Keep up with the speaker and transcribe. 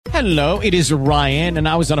Hello, it is Ryan, and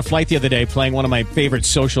I was on a flight the other day playing one of my favorite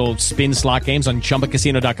social spin slot games on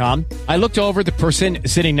ChumbaCasino.com. I looked over at the person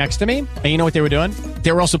sitting next to me, and you know what they were doing?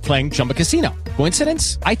 They were also playing Chumba Casino.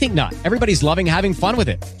 Coincidence? I think not. Everybody's loving having fun with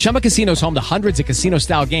it. Chumba Casino is home to hundreds of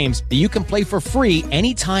casino-style games that you can play for free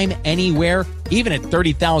anytime, anywhere, even at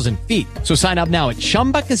 30,000 feet. So sign up now at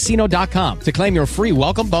ChumbaCasino.com to claim your free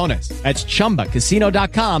welcome bonus. That's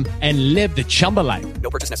ChumbaCasino.com and live the Chumba life.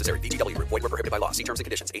 No purchase necessary. VGW. Void where prohibited by law. See terms and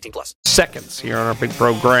conditions. 18+. Seconds here on our big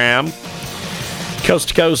program. Coast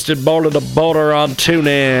to coast and border to border on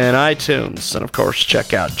TuneIn, iTunes, and of course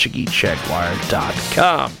check out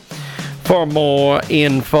JiggyCheckWire.com for more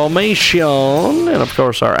information. And of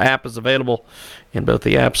course our app is available in both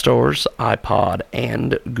the app stores, iPod,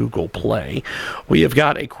 and Google Play. We have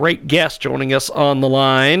got a great guest joining us on the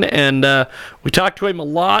line, and we talked to him a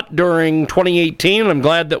lot during 2018, and I'm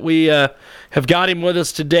glad that we have got him with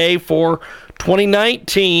us today for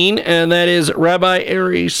 2019, and that is Rabbi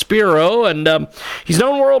Aryeh Spero, and he's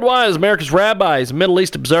known worldwide as America's rabbi. He's a Middle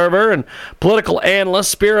East observer and political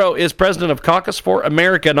analyst. Spero is president of Caucus for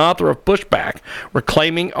America and author of Pushback,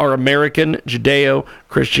 Reclaiming Our American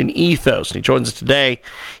Judeo-Christian Ethos. And he joins us today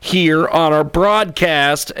here on our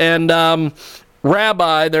broadcast. And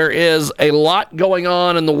Rabbi, there is a lot going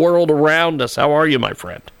on in the world around us. How are you, my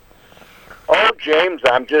friend? Oh, James,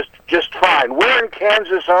 I'm just fine. Where in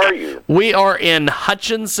Kansas are you? We are in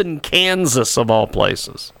Hutchinson, Kansas, of all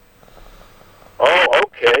places. Oh,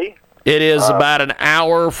 okay. It is about an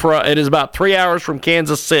hour from. It is about 3 hours from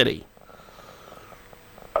Kansas City.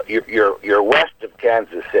 You're west of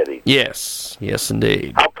Kansas City. Yes,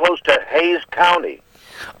 indeed. How close to Hayes County?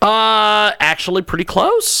 Actually, pretty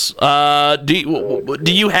close. Do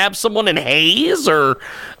you have someone in Hayes, or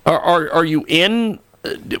are you in?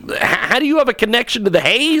 How do you have a connection to the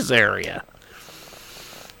Hayes area?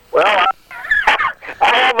 Well, I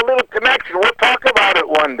have a little connection. We'll talk about it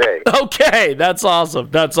one day. Okay, that's awesome.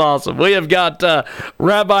 We have got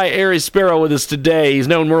Rabbi Aryeh Spero with us today. He's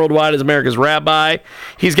known worldwide as America's rabbi.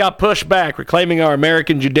 He's got Pushback, Reclaiming Our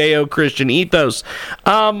American Judeo-Christian Ethos.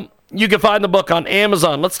 You can find the book on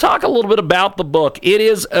Amazon. Let's talk a little bit about the book. It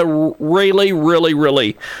is a really, really,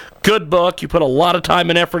 really good book. You put a lot of time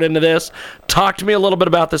and effort into this. Talk to me a little bit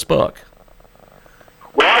about this book.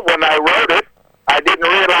 Well, when I wrote it, I didn't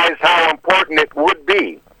realize how important it would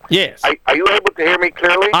be. Yes. Are you able to hear me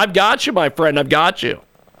clearly? I've got you, my friend. I've got you.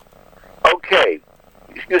 Okay.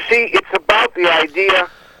 You see, it's about the idea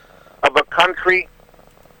of a country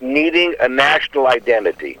needing a national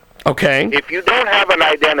identity. Okay. If you don't have an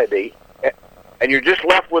identity and you're just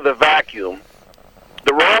left with a vacuum,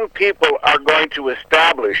 the wrong people are going to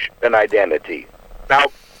establish an identity. Now,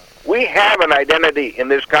 we have an identity in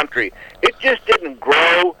this country. It just didn't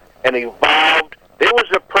grow and evolved. There was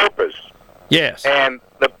a purpose. Yes. And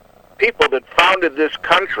the people that founded this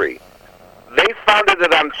country, they founded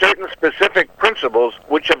it on certain specific principles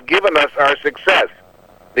which have given us our success.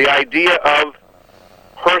 The idea of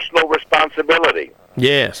personal responsibility.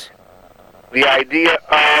 Yes. The idea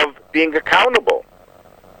of being accountable.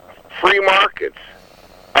 Free markets.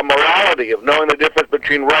 A morality of knowing the difference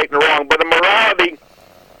between right and wrong, but a morality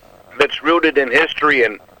that's rooted in history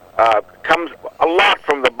and comes a lot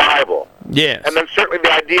from the Bible. Yes. And then certainly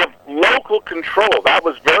the idea of local control. That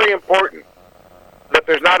was very important. That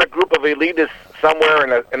there's not a group of elitists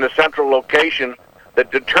somewhere in a central location that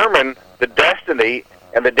determine the destiny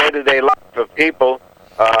and the day-to-day life of people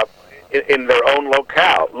in their own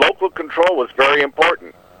locale. Local control was very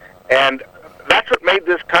important. And that's what made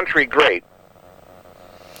this country great.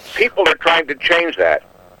 People are trying to change that.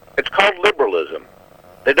 It's called liberalism.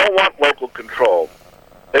 They don't want local control.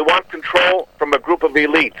 They want control from a group of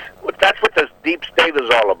elites. That's what this deep state is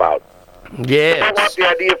all about. Yes. They don't want the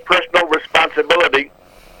idea of personal responsibility.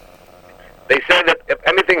 They say that if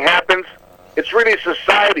anything happens, it's really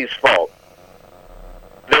society's fault.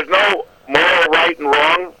 There's no moral right and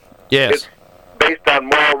wrong. Yes. It's based on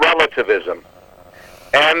moral relativism.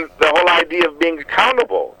 And the whole idea of being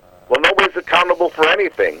accountable. Well, nobody's accountable for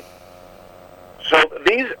anything. So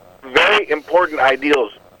these very important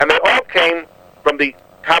ideals, and they all came from the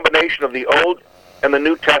combination of the Old and the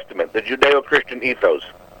New Testament, the Judeo-Christian ethos.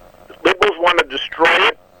 Liberals want to destroy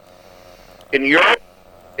it. In Europe,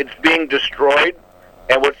 it's being destroyed,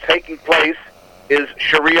 and what's taking place is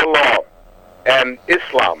Sharia law and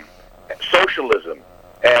Islam, socialism,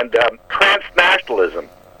 and transnationalism.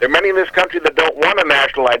 There are many in this country that don't want a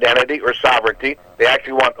national identity or sovereignty. They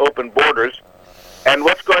actually want open borders. And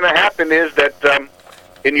what's going to happen is that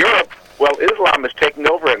in Europe, well, Islam is taking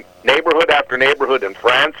over in neighborhood after neighborhood in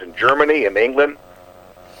France and Germany and England.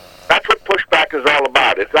 That's what pushback is all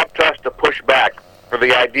about. It's up to us to push back for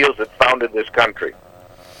the ideals that founded this country.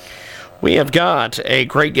 We have got a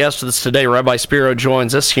great guest with us today. Rabbi Spero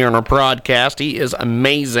joins us here on our broadcast. He is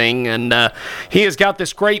amazing, and he has got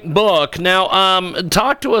this great book. Now,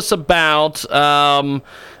 talk to us about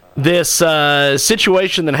this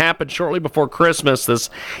situation that happened shortly before Christmas, this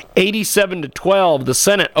 87-12. The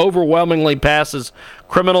Senate overwhelmingly passes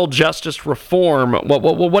criminal justice reform.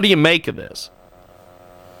 What do you make of this?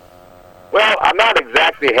 Well, I'm not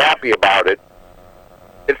exactly happy about it.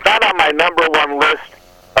 It's not on my number one list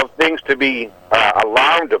of things to be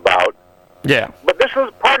alarmed about. Yeah. But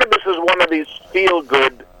part of this is one of these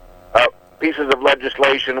feel-good pieces of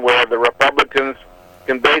legislation where the Republicans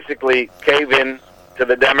can basically cave in to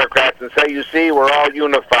the Democrats and say, you see, we're all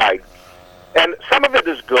unified. And some of it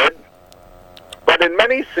is good, but in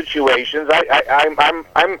many situations, I'm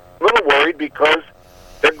a little worried because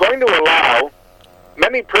they're going to allow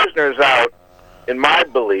many prisoners out, in my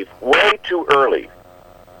belief, way too early.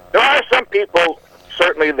 There are some people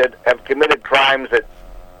certainly that have committed crimes that,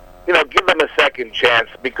 give them a second chance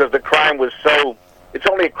because the crime was it's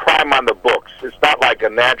only a crime on the books. It's not like a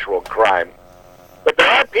natural crime. But there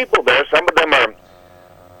are people there, some of them are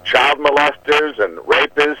child molesters and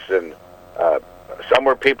rapists, and some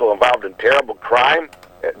were people involved in terrible crime,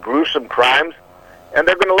 gruesome crimes, and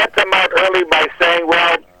they're going to let them out early by saying,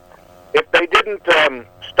 well, if they didn't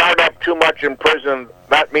start up too much in prison,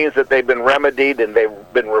 that means that they've been remedied and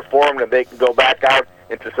they've been reformed and they can go back out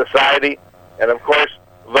into society. And, of course,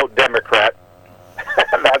 vote Democrat.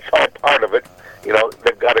 That's all part of it.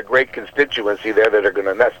 They've got a great constituency there that are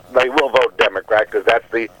going to they will vote Democrat because that's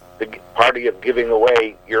the party of giving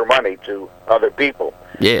away your money to other people.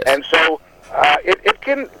 Yes. And so it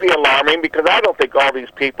can be alarming because I don't think all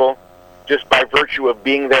these people, just by virtue of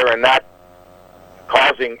being there and not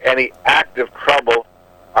causing any active trouble,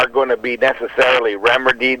 are going to be necessarily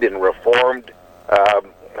remedied and reformed.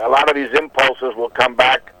 A lot of these impulses will come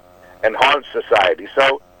back and haunt society.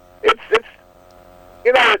 So it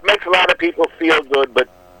makes a lot of people feel good, but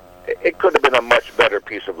it could have been a much better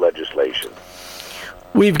piece of legislation.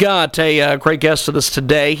 We've got a great guest with us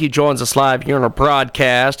today. He joins us live here on our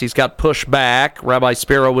broadcast. He's got Pushback, Rabbi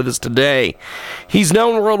Spero, with us today. He's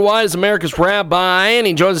known worldwide as America's Rabbi, and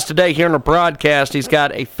he joins us today here on our broadcast. He's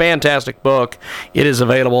got a fantastic book. It is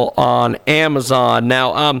available on Amazon.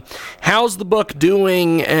 Now, how's the book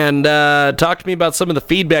doing? And talk to me about some of the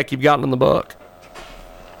feedback you've gotten on the book.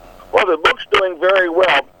 Well, the book's doing very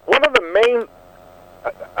well. One of the main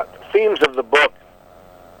themes of the book,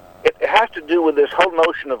 it has to do with this whole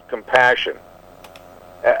notion of compassion.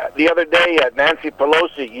 The other day, Nancy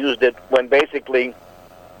Pelosi used it when basically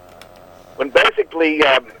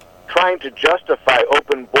trying to justify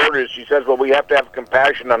open borders. She says, well, we have to have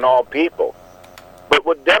compassion on all people. But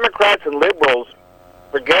what Democrats and liberals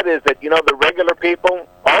forget is that, the regular people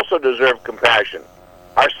also deserve compassion.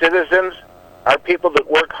 Our citizens, our people that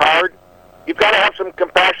work hard, you've got to have some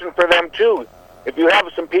compassion for them, too. If you have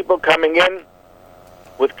some people coming in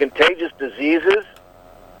with contagious diseases,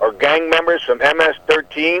 or gang members from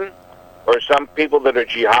MS-13, or some people that are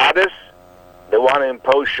jihadists, they want to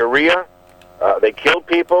impose Sharia, they kill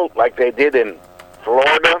people like they did in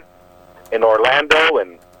Florida, in Orlando,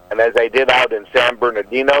 and as they did out in San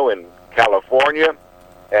Bernardino in California,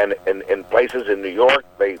 and in places in New York,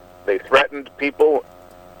 they threatened people.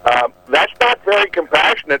 That's not very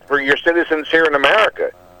compassionate for your citizens here in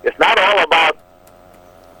America. It's not all about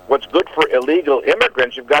what's good for illegal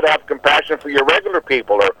immigrants. You've got to have compassion for your regular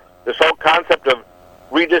people, or this whole concept of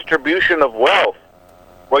redistribution of wealth,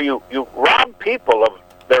 where you rob people of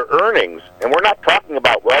their earnings, and we're not talking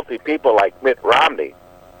about wealthy people like Mitt Romney.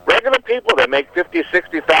 Regular people that make $50,000,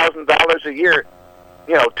 $60,000 a year,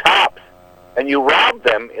 tops, and you rob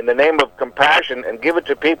them in the name of compassion and give it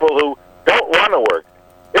to people who don't want to work.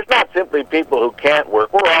 It's not simply people who can't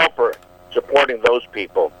work. We're all for supporting those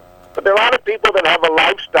people. But there are a lot of people that have a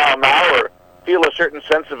lifestyle now or feel a certain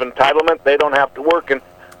sense of entitlement. They don't have to work. And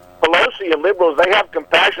Pelosi and liberals, they have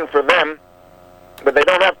compassion for them, but they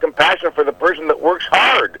don't have compassion for the person that works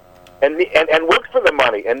hard and works for the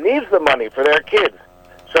money and needs the money for their kids.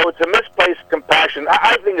 So it's a misplaced compassion.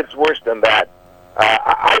 I think it's worse than that.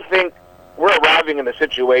 I think we're arriving in a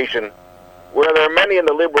situation where there are many in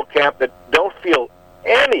the liberal camp that don't feel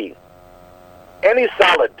any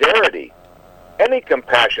solidarity, any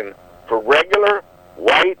compassion for regular,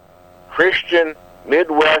 white, Christian,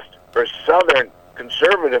 Midwest, or Southern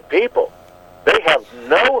conservative people. They have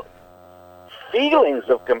no feelings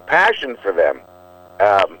of compassion for them.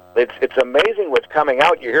 It's amazing what's coming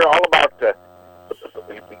out. You hear all about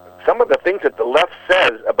some of the things that the left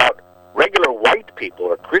says about regular white people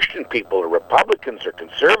or Christian people or Republicans or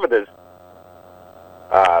conservatives.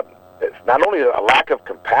 It's not only a lack of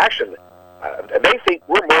compassion, they think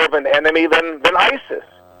we're more of an enemy than ISIS.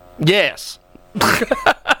 Yes.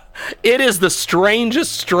 It is the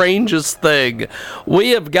strangest thing.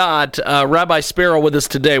 We have got Rabbi Spero with us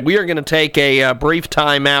today. We are going to take a brief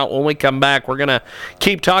time out. When we come back, we're going to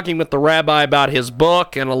keep talking with the rabbi about his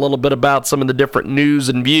book and a little bit about some of the different news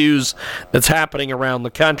and views that's happening around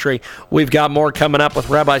the country. We've got more coming up with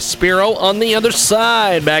Rabbi Spero on the other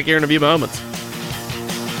side. Back here in a few moments.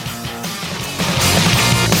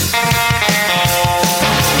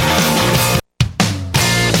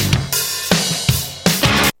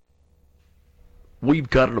 We've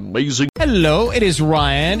got an amazing... Hello, it is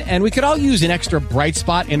Ryan, and we could all use an extra bright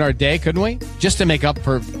spot in our day, couldn't we? Just to make up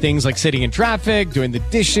for things like sitting in traffic, doing the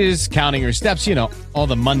dishes, counting your steps, all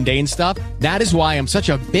the mundane stuff. That is why I'm such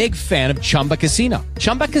a big fan of Chumba Casino.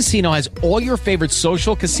 Chumba Casino has all your favorite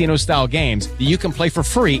social casino-style games that you can play for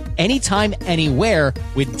free anytime, anywhere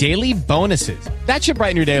with daily bonuses. That should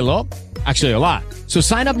brighten your day a little. Actually, a lot. So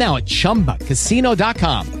sign up now at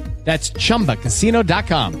ChumbaCasino.com. That's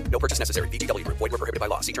ChumbaCasino.com. No purchase necessary. VGW Group. Void where prohibited by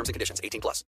law. See terms and conditions. 18+.